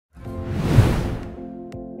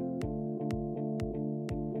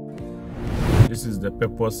This is the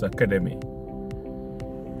Purpose Academy.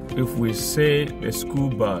 If we say the school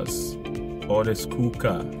bus or the school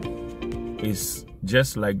car is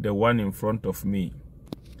just like the one in front of me,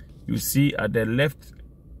 you see at the left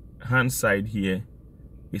hand side here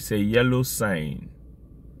is a yellow sign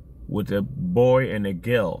with a boy and a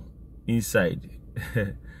girl inside.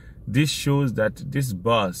 This shows that this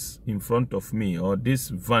bus in front of me, or this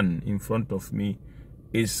van in front of me,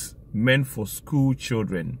 is meant for school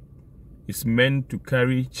children. It's meant to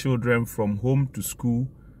carry children from home to school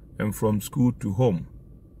and from school to home.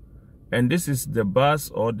 And this is the bus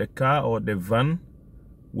or the car or the van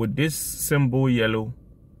with this symbol yellow,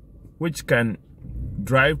 which can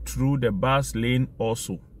drive through the bus lane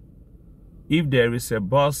also. If there is a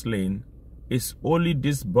bus lane, it's only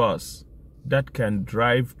this bus that can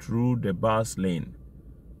drive through the bus lane.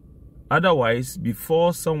 Otherwise,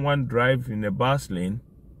 before someone drives in a bus lane,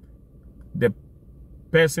 the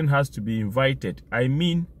person has to be invited. I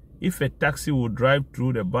mean, if a taxi will drive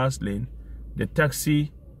through the bus lane, the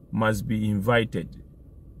taxi must be invited.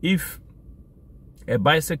 If a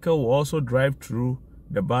bicycle will also drive through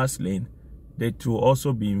the bus lane, it will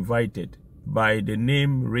also be invited by the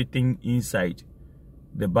name written inside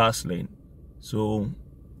the bus lane. So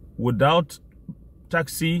without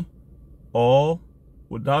taxi or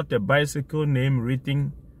without a bicycle name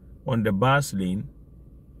written on the bus lane,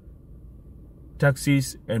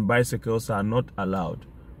 taxis and bicycles are not allowed.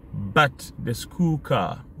 But the school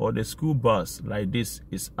car or the school bus like this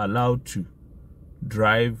is allowed to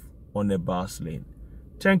drive on a bus lane.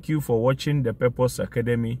 Thank you for watching the Purpose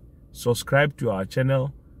Academy. Subscribe to our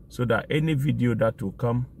channel so that any video that will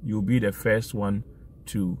come, you'll be the first one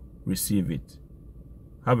to receive it.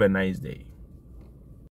 Have a nice day.